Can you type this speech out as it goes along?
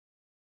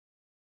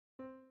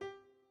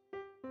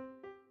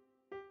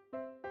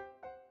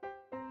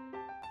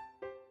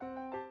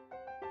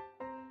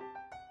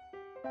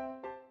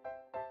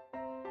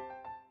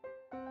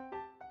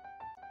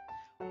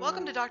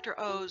Welcome to Dr.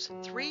 O's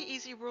 3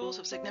 Easy Rules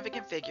of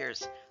Significant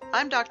Figures.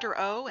 I'm Dr.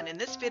 O, and in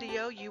this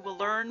video you will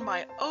learn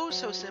my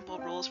oh-so-simple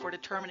rules for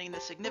determining the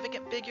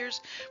significant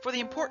figures for the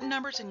important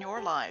numbers in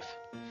your life.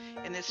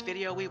 In this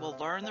video we will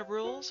learn the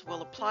rules,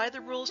 we'll apply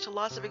the rules to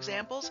lots of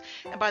examples,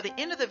 and by the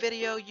end of the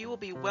video you will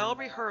be well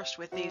rehearsed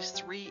with these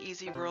 3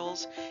 easy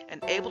rules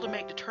and able to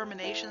make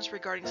determinations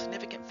regarding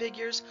significant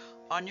figures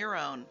on your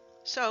own.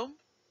 So,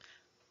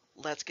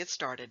 let's get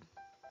started.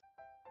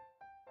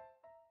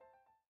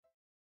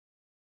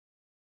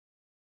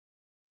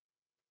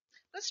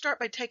 Let's start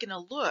by taking a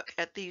look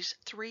at these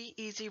 3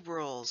 easy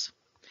rules.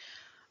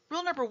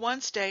 Rule number 1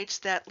 states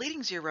that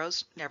leading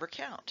zeros never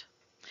count.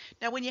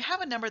 Now when you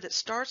have a number that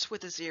starts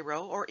with a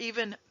 0 or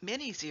even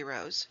many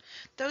zeros,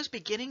 those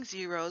beginning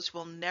zeros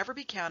will never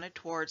be counted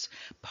towards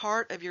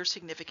part of your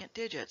significant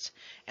digits,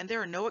 and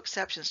there are no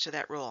exceptions to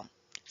that rule.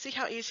 See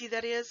how easy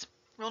that is?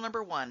 Rule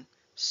number 1.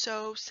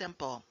 So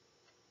simple.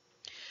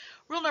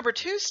 Rule number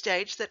 2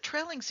 states that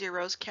trailing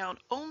zeros count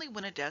only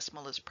when a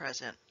decimal is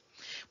present.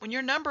 When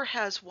your number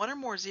has one or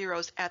more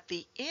zeros at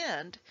the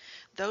end,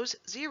 those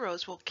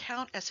zeros will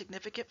count as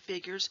significant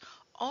figures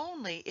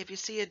only if you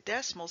see a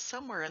decimal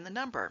somewhere in the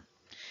number.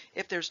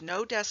 If there's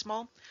no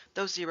decimal,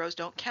 those zeros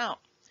don't count.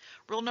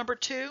 Rule number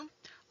 2,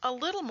 a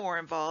little more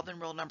involved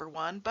than rule number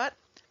 1, but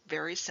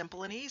very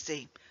simple and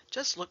easy.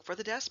 Just look for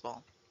the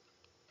decimal.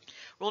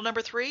 Rule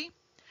number 3,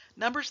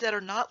 numbers that are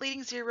not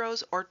leading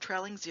zeros or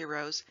trailing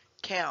zeros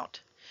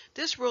count.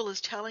 This rule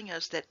is telling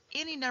us that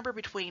any number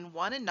between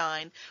 1 and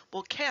 9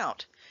 will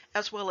count,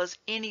 as well as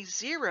any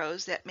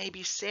zeros that may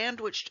be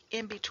sandwiched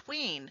in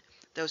between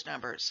those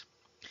numbers.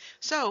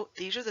 So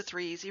these are the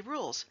 3 easy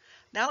rules.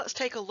 Now let's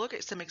take a look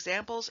at some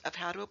examples of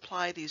how to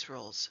apply these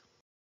rules.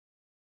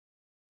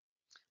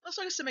 Let's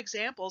look at some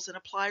examples and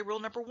apply rule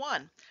number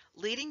 1.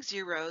 Leading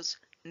zeros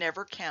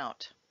never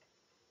count.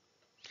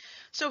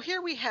 So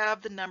here we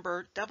have the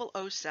number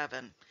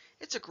 007.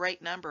 It's a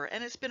great number,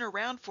 and it's been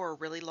around for a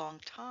really long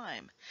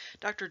time.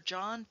 Dr.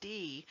 John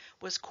Dee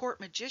was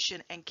court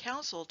magician and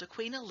counsel to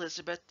Queen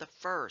Elizabeth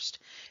I,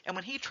 and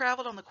when he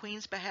traveled on the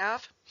Queen's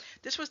behalf,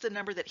 this was the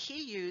number that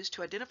he used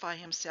to identify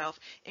himself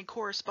in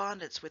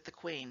correspondence with the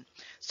Queen.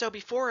 So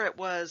before it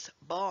was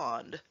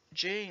Bond,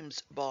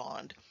 James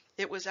Bond,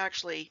 it was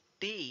actually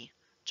Dee,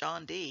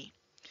 John Dee.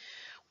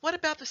 What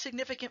about the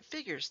significant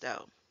figures,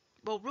 though?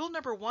 Well, rule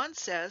number 1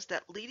 says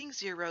that leading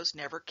zeros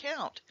never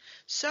count.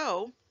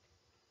 So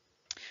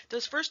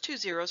those first 2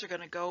 zeros are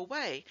going to go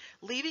away,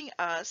 leaving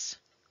us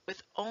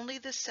with only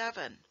the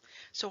 7.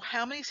 So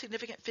how many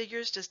significant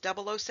figures does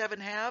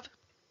 007 have?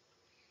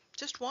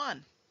 Just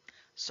one.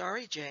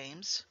 Sorry,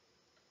 James.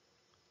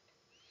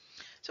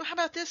 So how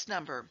about this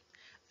number?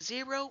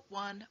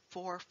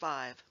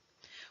 0145.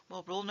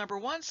 Well, rule number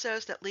 1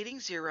 says that leading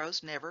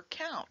zeros never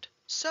count.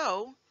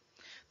 So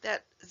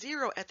that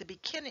 0 at the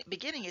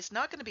beginning is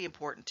not going to be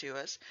important to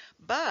us,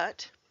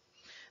 but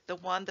the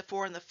 1, the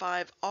 4, and the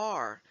 5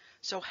 are.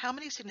 So how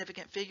many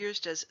significant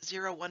figures does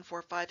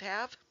 0145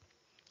 have?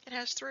 It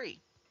has 3.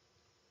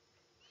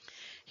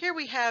 Here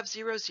we have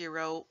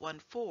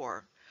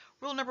 0014.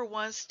 Rule number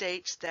 1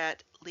 states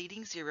that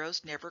leading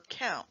zeros never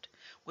count,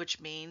 which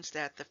means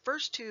that the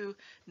first 2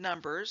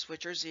 numbers,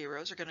 which are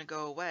zeros, are going to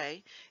go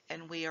away,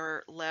 and we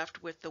are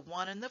left with the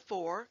 1 and the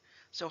 4.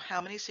 So how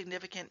many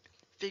significant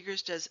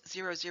figures does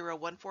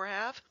 0014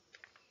 have?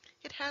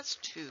 It has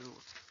 2.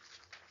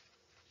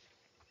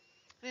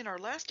 In our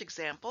last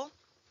example,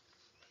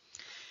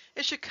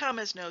 it should come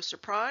as no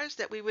surprise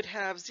that we would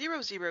have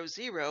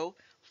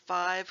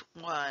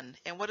 00051.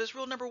 And what does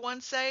rule number 1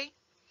 say?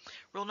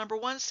 Rule number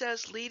 1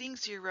 says leading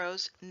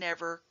zeros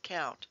never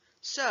count.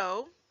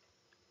 So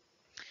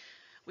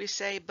we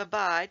say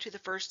bye-bye to the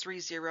first 3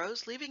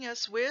 zeros, leaving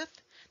us with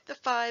the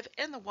 5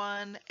 and the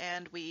 1,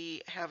 and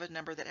we have a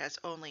number that has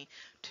only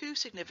 2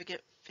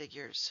 significant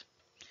figures.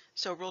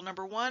 So rule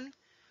number 1,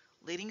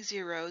 leading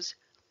zeros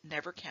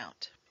never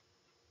count.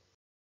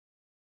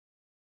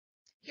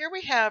 Here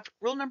we have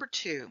rule number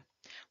 2.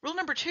 Rule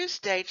number 2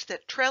 states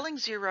that trailing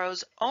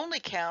zeros only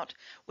count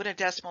when a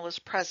decimal is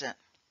present.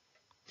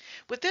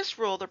 With this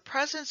rule, the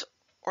presence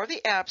or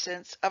the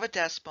absence of a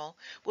decimal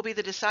will be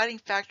the deciding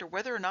factor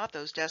whether or not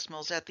those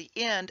decimals at the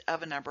end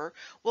of a number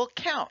will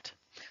count.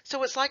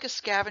 So it's like a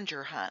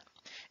scavenger hunt,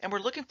 and we're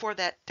looking for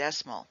that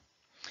decimal.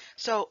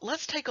 So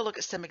let's take a look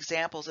at some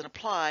examples and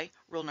apply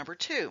rule number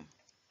 2.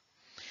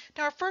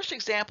 Now our first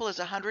example is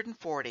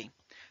 140.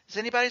 Does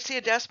anybody see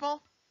a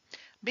decimal?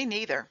 Me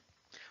neither.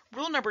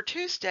 Rule number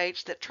 2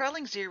 states that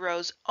trailing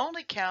zeros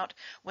only count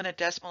when a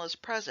decimal is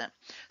present.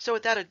 So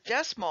without a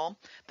decimal,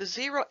 the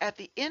 0 at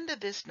the end of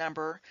this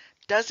number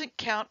doesn't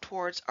count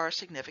towards our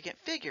significant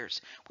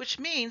figures, which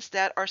means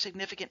that our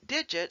significant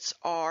digits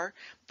are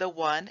the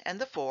 1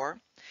 and the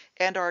 4,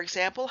 and our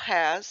example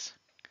has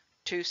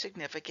 2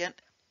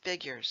 significant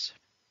figures.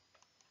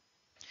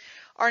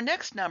 Our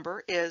next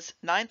number is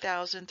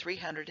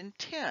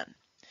 9,310.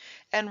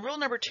 And rule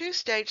number 2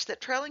 states that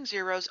trailing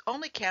zeros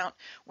only count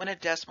when a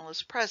decimal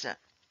is present.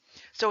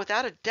 So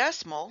without a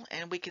decimal,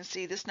 and we can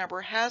see this number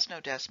has no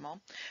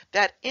decimal,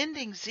 that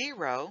ending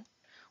 0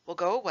 will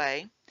go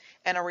away,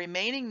 and our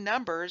remaining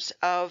numbers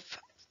of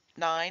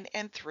 9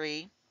 and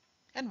 3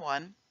 and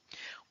 1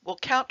 will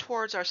count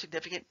towards our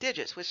significant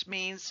digits, which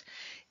means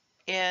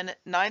in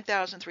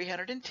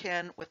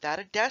 9,310 without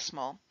a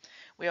decimal,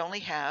 we only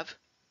have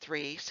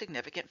 3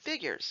 significant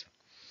figures.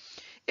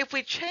 If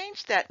we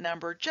change that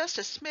number just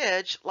a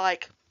smidge,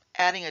 like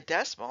adding a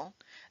decimal,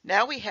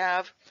 now we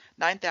have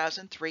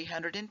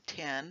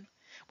 9,310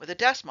 with a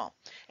decimal.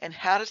 And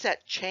how does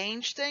that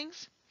change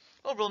things?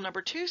 Well, rule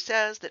number 2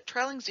 says that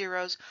trailing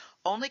zeros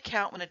only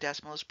count when a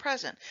decimal is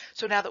present.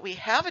 So now that we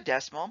have a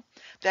decimal,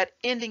 that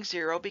ending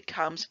zero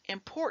becomes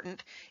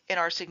important in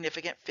our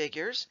significant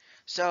figures.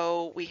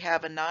 So we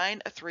have a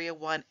 9, a 3, a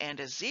 1, and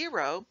a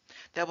 0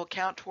 that will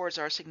count towards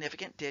our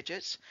significant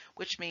digits,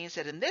 which means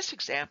that in this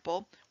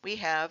example, we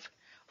have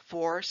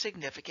 4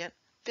 significant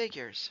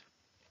figures.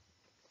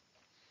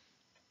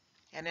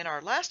 And in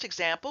our last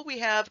example, we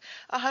have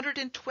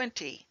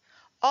 120,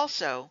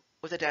 also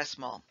with a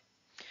decimal.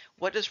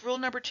 What does rule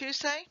number 2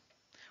 say?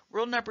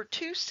 Rule number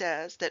 2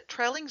 says that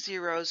trailing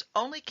zeros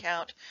only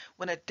count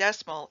when a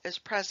decimal is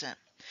present.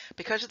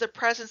 Because of the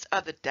presence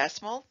of the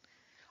decimal,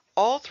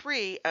 all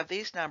 3 of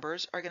these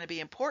numbers are going to be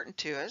important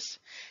to us,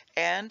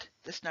 and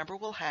this number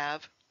will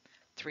have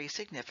 3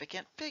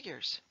 significant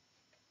figures.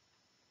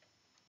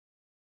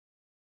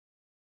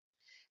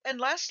 And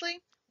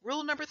lastly,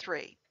 rule number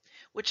 3,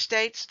 which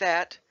states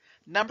that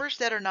numbers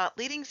that are not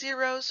leading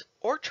zeros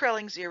or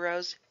trailing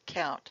zeros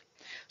count.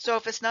 So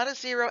if it's not a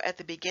 0 at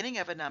the beginning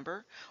of a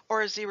number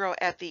or a 0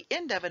 at the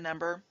end of a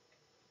number,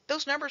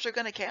 those numbers are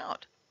going to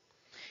count.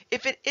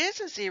 If it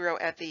is a 0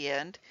 at the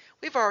end,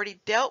 we've already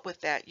dealt with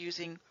that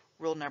using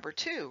rule number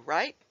 2,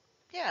 right?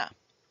 Yeah.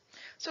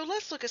 So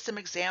let's look at some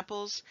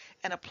examples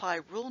and apply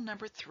rule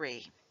number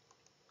 3.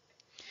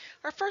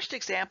 Our first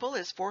example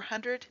is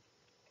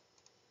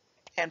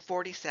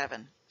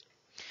 447.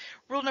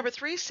 Rule number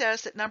 3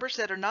 says that numbers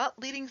that are not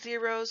leading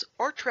zeros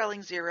or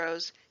trailing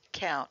zeros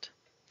count.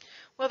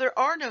 Well, there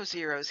are no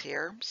zeros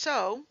here,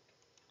 so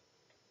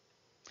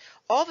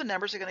all the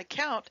numbers are going to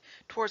count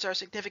towards our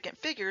significant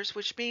figures,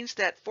 which means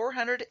that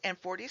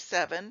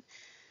 447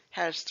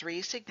 has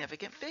 3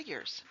 significant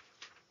figures.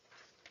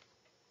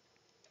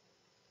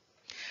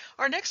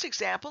 Our next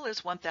example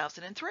is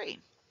 1003.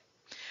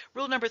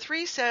 Rule number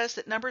 3 says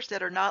that numbers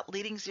that are not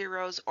leading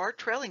zeros or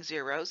trailing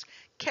zeros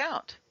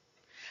count.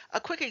 A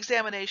quick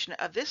examination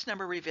of this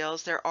number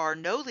reveals there are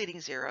no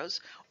leading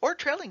zeros or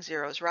trailing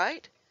zeros,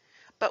 right?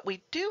 But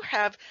we do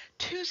have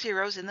 2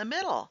 zeros in the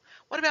middle.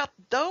 What about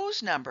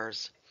those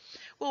numbers?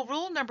 Well,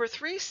 rule number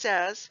 3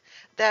 says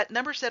that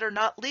numbers that are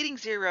not leading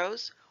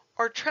zeros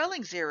or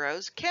trailing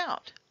zeros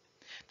count.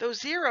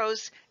 Those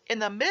zeros in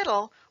the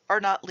middle are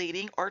not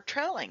leading or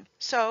trailing,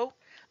 so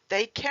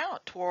they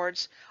count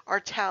towards our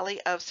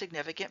tally of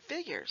significant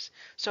figures.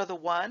 So the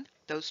 1,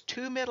 those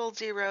 2 middle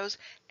zeros,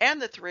 and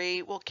the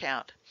 3 will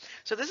count.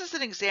 So this is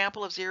an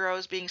example of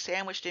zeros being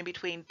sandwiched in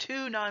between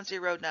 2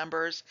 non-zero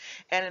numbers,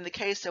 and in the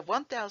case of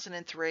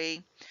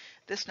 1003,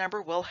 this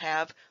number will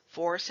have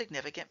 4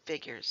 significant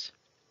figures.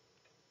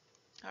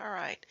 All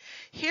right,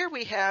 here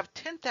we have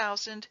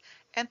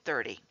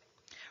 10,030.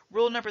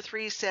 Rule number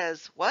 3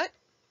 says what?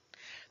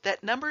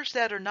 That numbers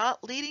that are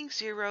not leading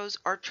zeros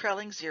or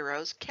trailing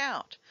zeros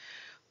count.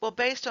 Well,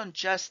 based on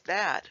just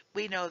that,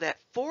 we know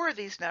that 4 of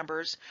these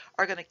numbers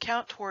are going to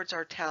count towards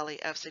our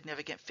tally of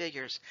significant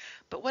figures.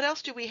 But what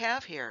else do we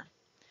have here?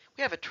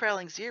 We have a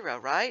trailing zero,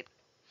 right?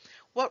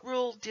 What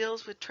rule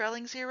deals with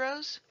trailing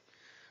zeros?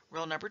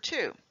 Rule number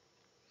 2.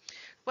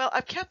 Well,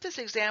 I've kept this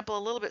example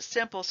a little bit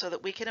simple so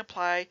that we can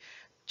apply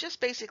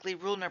just basically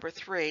rule number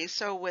 3.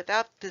 So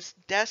without this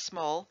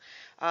decimal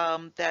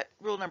that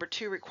rule number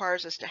 2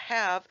 requires us to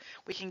have,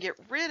 we can get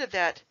rid of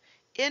that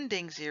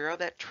ending zero,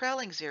 that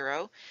trailing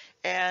zero,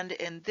 and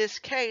in this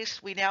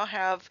case we now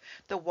have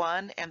the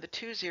 1 and the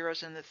 2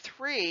 zeros and the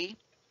 3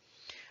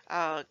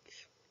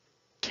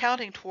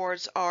 counting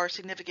towards our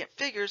significant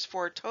figures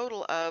for a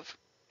total of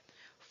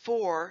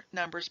 4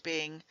 numbers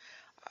being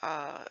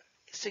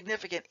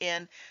significant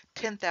in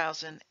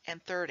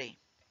 10,030.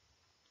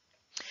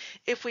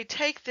 If we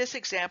take this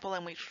example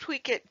and we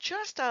tweak it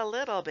just a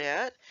little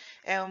bit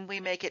and we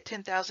make it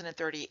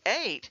 10,038,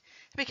 it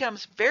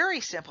becomes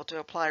very simple to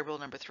apply rule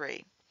number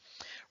 3.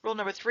 Rule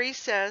number 3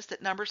 says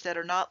that numbers that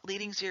are not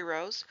leading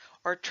zeros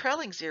or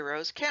trailing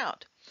zeros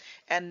count.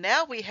 And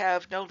now we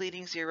have no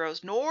leading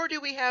zeros, nor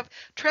do we have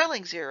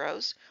trailing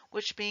zeros,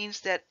 which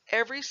means that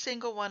every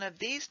single one of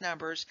these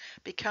numbers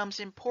becomes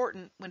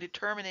important when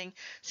determining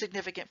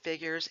significant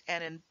figures.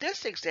 And in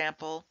this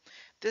example,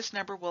 this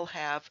number will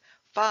have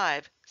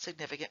 5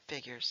 significant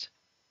figures.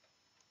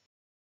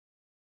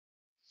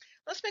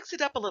 Let's mix it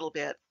up a little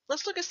bit.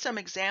 Let's look at some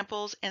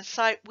examples and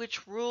cite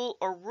which rule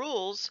or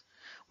rules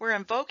we're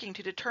invoking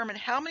to determine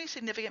how many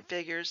significant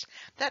figures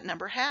that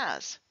number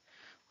has.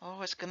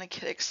 Oh, it's going to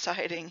get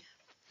exciting.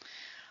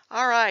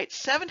 All right,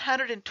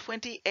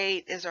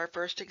 728 is our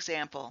first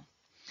example.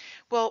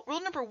 Well,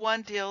 rule number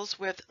 1 deals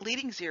with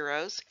leading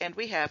zeros, and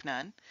we have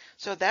none,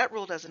 so that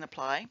rule doesn't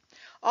apply.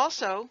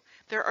 Also,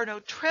 there are no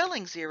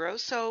trailing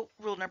zeros, so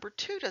rule number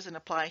 2 doesn't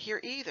apply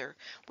here either,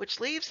 which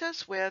leaves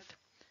us with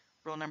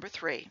rule number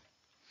 3.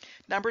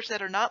 Numbers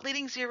that are not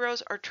leading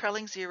zeros or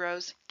trailing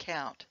zeros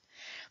count.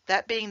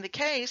 That being the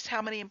case,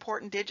 how many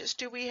important digits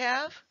do we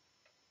have?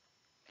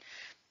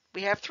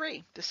 We have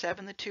 3, the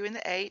 7, the 2, and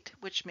the 8,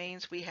 which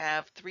means we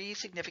have 3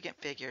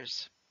 significant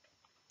figures.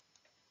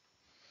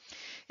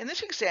 In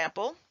this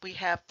example, we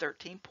have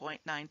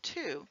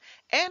 13.92,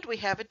 and we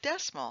have a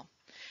decimal.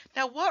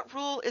 Now, what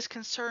rule is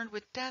concerned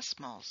with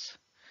decimals?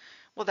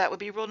 Well, that would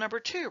be rule number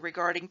 2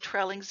 regarding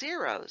trailing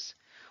zeros.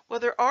 Well,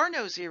 there are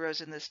no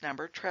zeros in this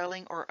number,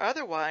 trailing or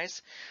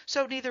otherwise,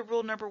 so neither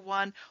rule number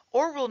 1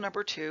 or rule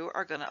number 2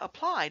 are going to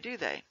apply, do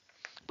they?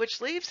 Which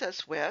leaves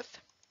us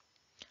with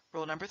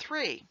rule number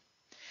 3.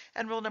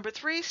 And rule number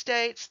 3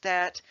 states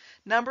that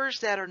numbers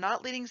that are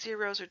not leading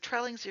zeros or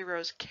trailing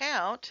zeros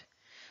count,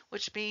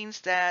 which means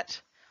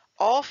that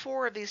all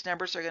 4 of these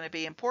numbers are going to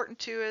be important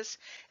to us,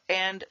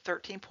 and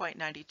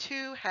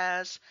 13.92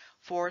 has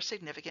 4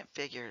 significant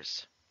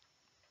figures.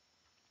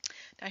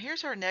 Now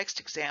here's our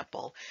next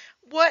example.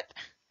 Well,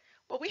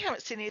 we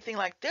haven't seen anything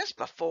like this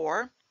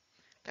before.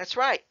 That's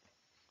right.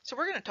 So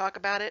we're going to talk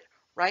about it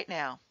right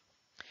now.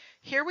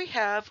 Here we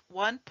have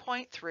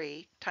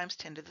 1.3 times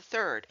 10 to the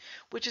third,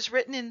 which is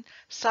written in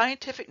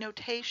scientific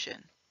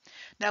notation.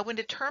 Now, when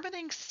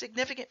determining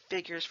significant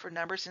figures for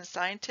numbers in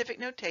scientific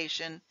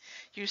notation,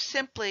 you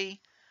simply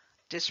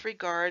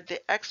disregard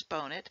the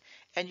exponent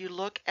and you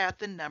look at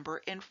the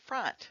number in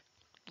front.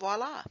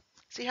 Voila!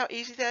 See how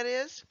easy that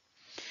is?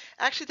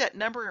 Actually, that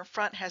number in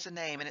front has a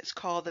name, and it's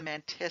called the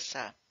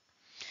mantissa.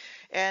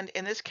 And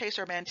in this case,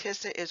 our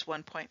mantissa is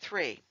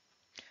 1.3.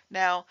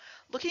 Now,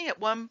 looking at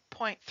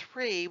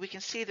 1.3, we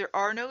can see there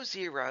are no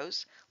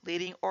zeros,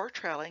 leading or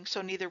trailing,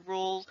 so neither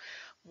rule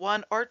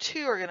 1 or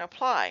 2 are going to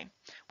apply,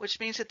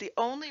 which means that the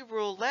only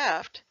rule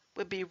left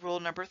would be rule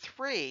number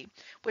 3,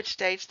 which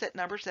states that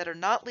numbers that are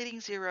not leading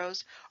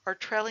zeros or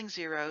trailing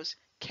zeros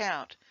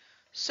count.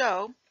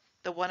 So,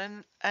 the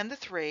 1 and the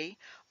 3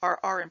 are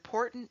our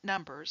important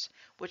numbers,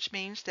 which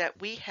means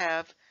that we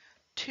have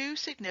 2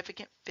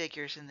 significant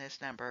figures in this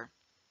number.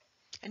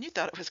 And you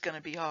thought it was going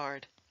to be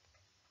hard.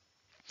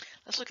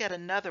 Let's look at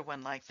another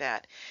one like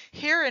that.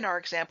 Here in our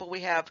example,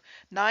 we have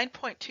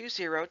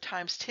 9.20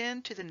 times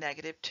 10 to the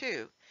negative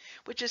 2,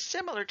 which is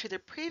similar to the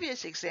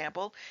previous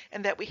example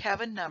in that we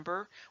have a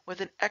number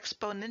with an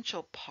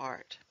exponential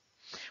part.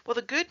 Well,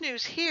 the good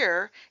news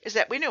here is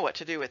that we know what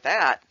to do with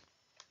that.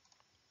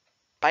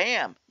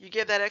 Bam! You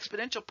give that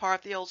exponential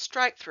part the old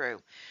strike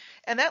through.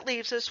 And that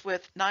leaves us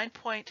with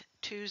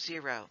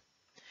 9.20.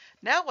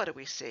 Now what do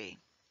we see?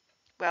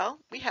 Well,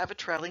 we have a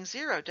trailing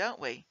zero, don't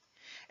we?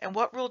 And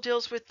what rule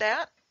deals with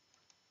that?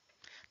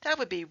 That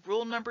would be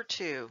rule number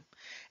 2.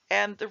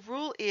 And the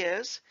rule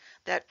is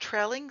that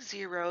trailing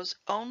zeros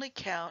only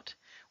count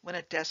when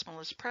a decimal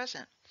is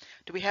present.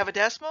 Do we have a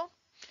decimal?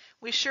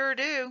 We sure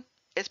do.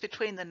 It's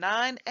between the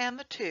 9 and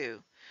the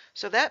 2.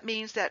 So that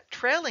means that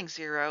trailing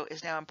zero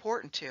is now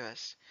important to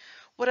us.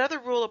 What other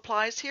rule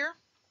applies here?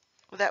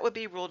 Well, that would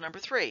be rule number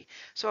 3.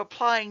 So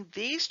applying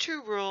these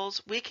 2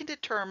 rules, we can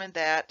determine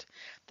that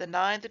the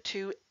 9, the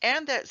 2,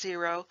 and that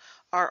 0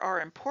 are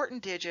our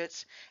important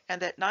digits,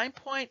 and that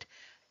 9.20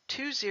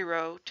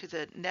 to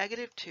the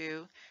negative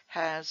 2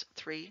 has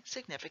 3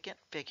 significant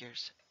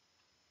figures.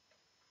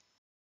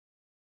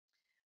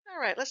 All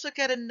right, let's look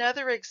at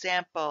another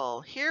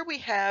example. Here we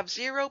have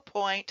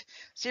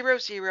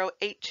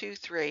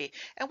 0.00823.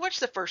 And what's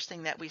the first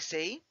thing that we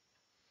see?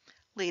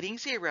 Leading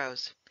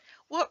zeros.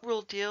 What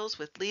rule deals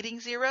with leading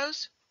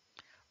zeros?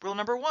 Rule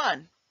number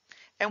 1.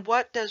 And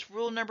what does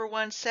rule number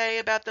 1 say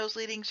about those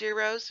leading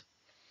zeros?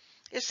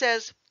 It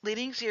says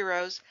leading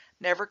zeros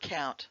never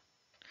count.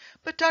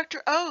 But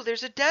Dr. O,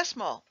 there's a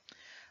decimal.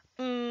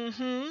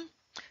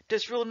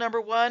 Does rule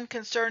number 1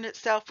 concern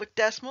itself with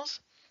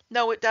decimals?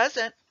 No, it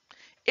doesn't.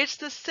 It's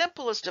the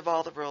simplest of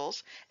all the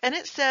rules, and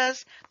it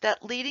says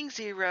that leading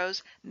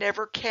zeros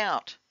never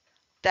count.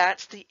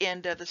 That's the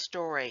end of the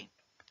story.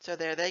 So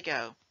there they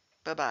go.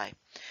 Bye-bye.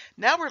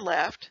 Now we're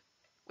left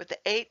with the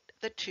 8,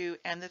 the 2,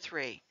 and the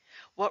 3.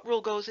 What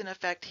rule goes in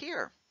effect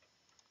here?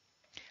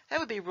 That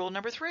would be rule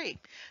number 3.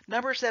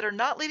 Numbers that are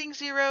not leading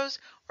zeros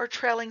or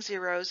trailing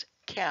zeros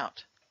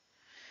count.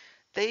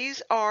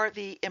 These are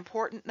the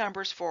important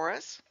numbers for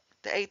us,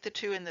 the 8, the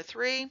 2, and the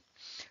 3.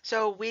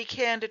 So we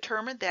can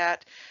determine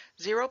that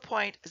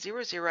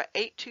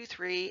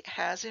 0.00823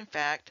 has in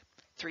fact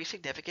 3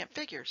 significant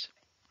figures.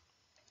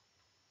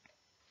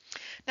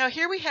 Now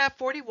here we have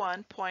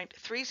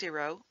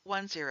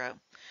 41.3010.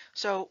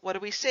 So what do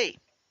we see?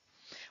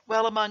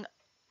 Well, among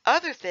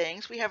other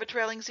things, we have a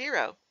trailing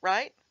zero,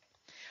 right?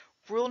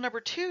 Rule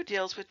number 2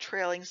 deals with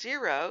trailing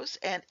zeros,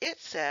 and it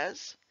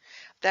says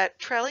that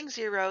trailing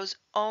zeros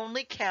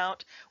only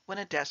count when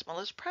a decimal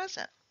is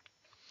present.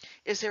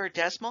 Is there a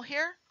decimal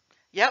here?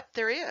 Yep,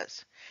 there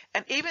is.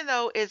 And even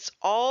though it's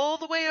all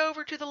the way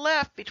over to the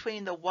left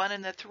between the 1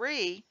 and the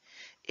 3,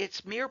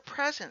 its mere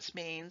presence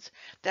means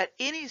that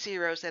any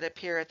zeros that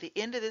appear at the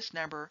end of this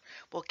number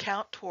will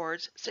count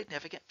towards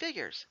significant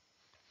figures.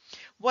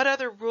 What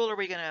other rule are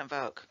we going to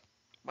invoke?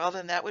 Well,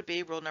 then that would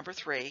be rule number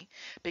 3,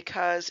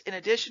 because in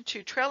addition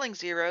to trailing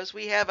zeros,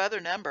 we have other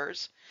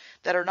numbers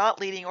that are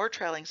not leading or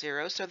trailing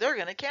zeros, so they're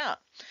going to count.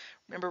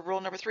 Remember, rule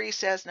number 3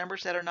 says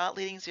numbers that are not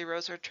leading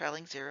zeros or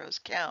trailing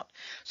zeros count.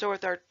 So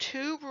with our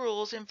 2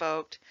 rules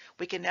invoked,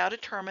 we can now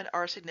determine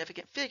our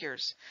significant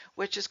figures,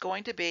 which is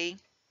going to be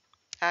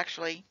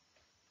actually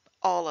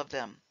all of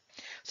them.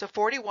 So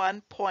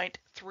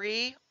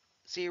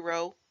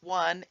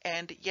 41.301,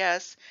 and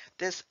yes,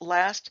 this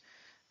last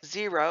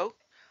 0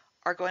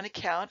 are going to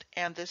count,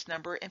 and this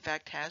number in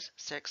fact has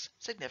 6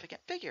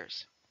 significant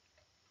figures.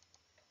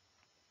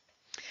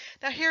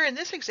 Now here in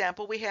this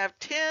example we have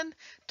 10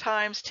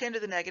 times 10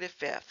 to the negative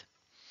fifth.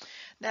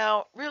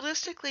 Now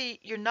realistically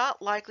you're not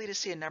likely to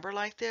see a number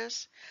like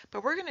this,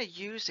 but we're going to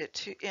use it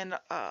to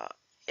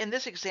in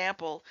this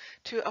example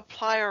to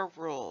apply our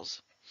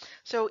rules.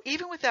 So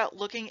even without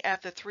looking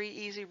at the 3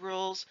 easy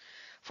rules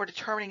for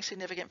determining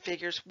significant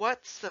figures,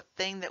 what's the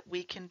thing that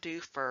we can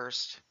do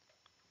first?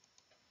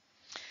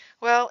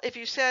 Well, if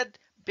you said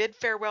bid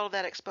farewell to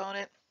that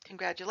exponent,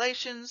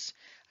 congratulations,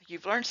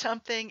 you've learned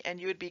something and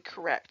you would be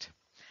correct.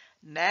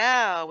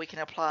 Now we can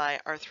apply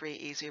our 3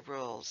 easy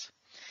rules.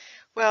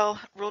 Well,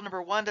 rule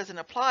number 1 doesn't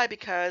apply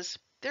because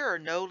there are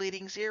no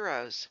leading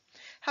zeros.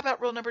 How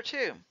about rule number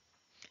 2?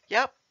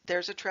 Yep,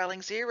 there's a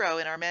trailing 0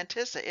 in our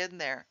mantissa, isn't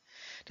there?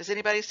 Does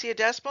anybody see a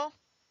decimal?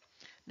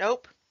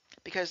 Nope,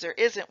 because there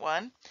isn't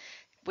one.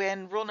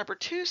 When rule number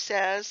 2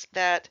 says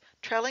that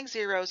trailing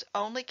zeros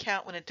only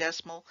count when a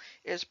decimal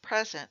is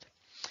present.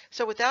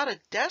 So without a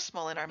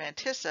decimal in our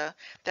mantissa,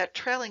 that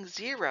trailing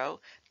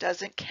 0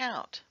 doesn't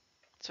count.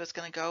 So it's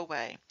going to go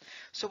away.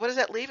 So what does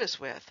that leave us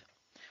with?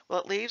 Well,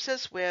 it leaves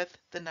us with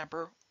the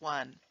number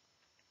 1.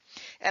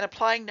 And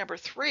applying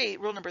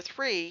rule number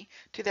 3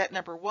 to that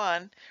number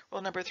 1,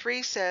 rule number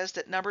 3 says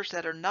that numbers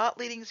that are not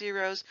leading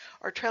zeros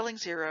or trailing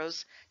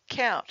zeros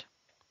count.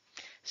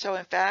 So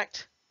in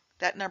fact,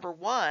 that number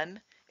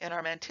 1 in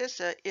our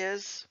mantissa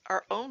is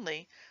our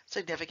only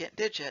significant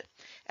digit.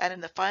 And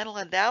in the final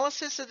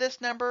analysis of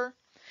this number,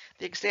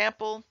 the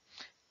example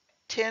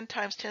 10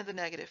 times 10 to the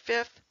negative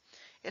fifth,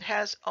 it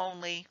has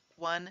only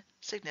one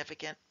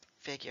significant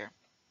figure.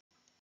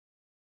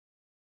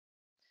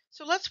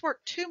 So let's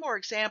work 2 more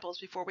examples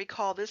before we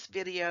call this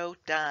video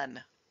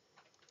done.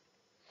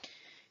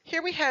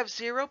 Here we have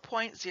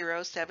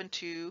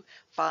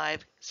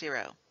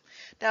 0.07250.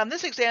 Now in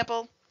this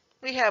example,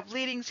 we have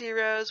leading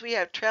zeros, we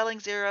have trailing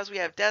zeros, we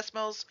have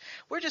decimals.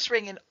 We're just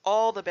ringing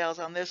all the bells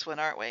on this one,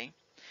 aren't we?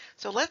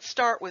 So let's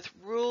start with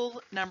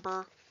rule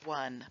number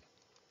 1.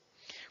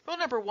 Rule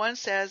number 1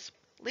 says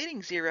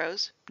leading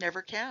zeros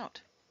never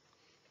count.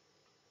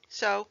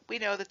 So we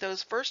know that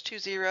those first 2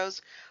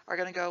 zeros are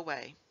going to go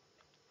away.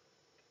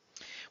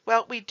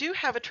 Well, we do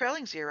have a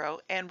trailing 0,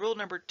 and rule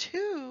number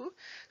 2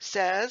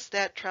 says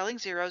that trailing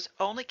zeros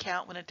only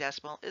count when a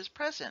decimal is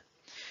present.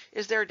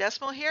 Is there a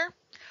decimal here?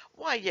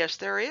 Why, yes,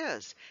 there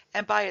is.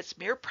 And by its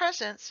mere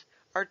presence,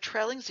 our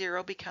trailing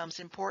 0 becomes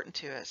important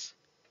to us.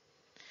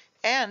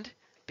 And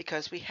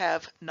because we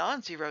have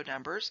non-zero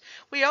numbers,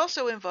 we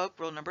also invoke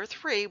rule number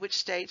 3, which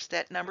states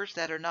that numbers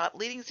that are not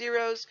leading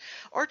zeros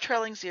or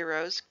trailing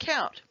zeros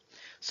count.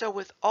 So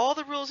with all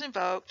the rules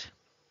invoked,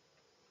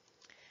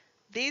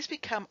 these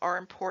become our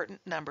important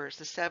numbers,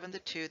 the 7, the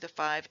 2, the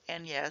 5,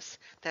 and yes,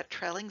 that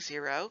trailing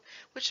 0,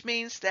 which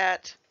means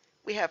that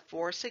we have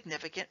 4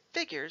 significant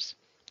figures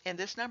in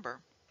this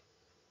number.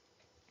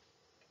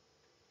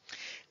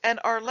 And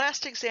our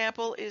last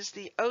example is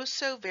the oh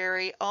so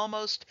very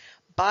almost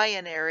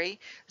binary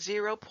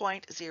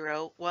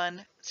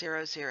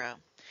 0.0100.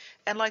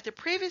 And like the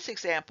previous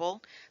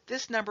example,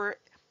 this number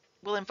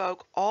will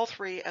invoke all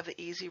 3 of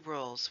the easy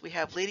rules. We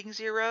have leading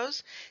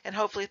zeros, and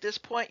hopefully at this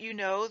point you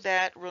know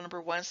that rule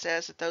number 1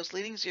 says that those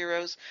leading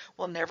zeros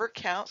will never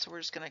count, so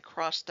we're just going to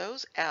cross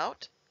those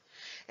out.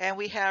 And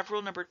we have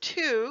rule number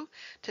 2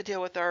 to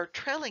deal with our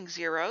trailing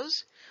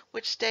zeros,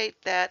 which state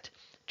that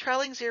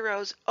trailing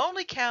zeros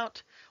only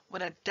count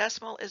when a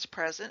decimal is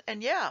present.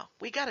 And yeah,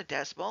 we got a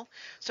decimal,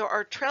 so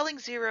our trailing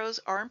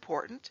zeros are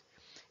important.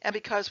 And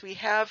because we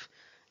have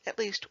at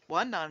least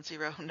one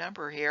non-zero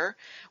number here,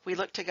 we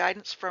look to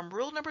guidance from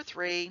rule number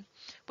 3,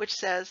 which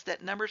says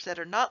that numbers that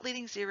are not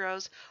leading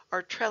zeros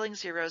or trailing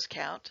zeros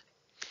count.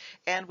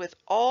 And with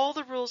all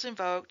the rules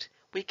invoked,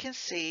 we can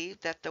see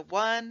that the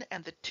 1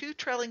 and the 2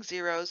 trailing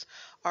zeros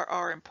are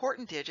our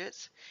important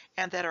digits,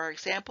 and that our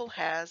example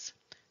has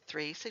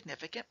 3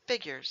 significant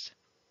figures.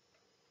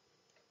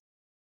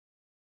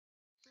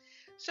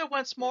 So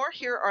once more,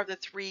 here are the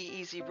 3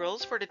 easy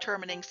rules for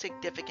determining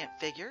significant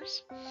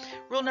figures.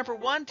 Rule number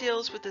 1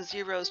 deals with the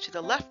zeros to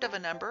the left of a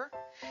number,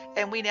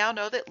 and we now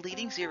know that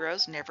leading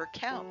zeros never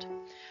count.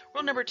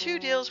 Rule number 2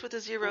 deals with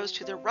the zeros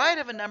to the right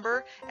of a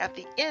number at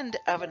the end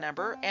of a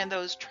number, and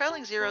those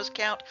trailing zeros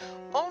count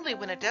only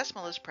when a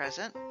decimal is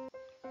present.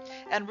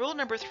 And rule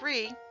number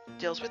 3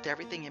 deals with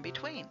everything in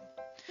between.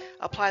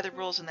 Apply the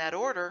rules in that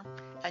order,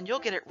 and you'll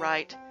get it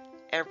right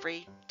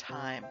every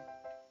time.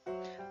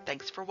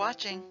 Thanks for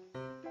watching.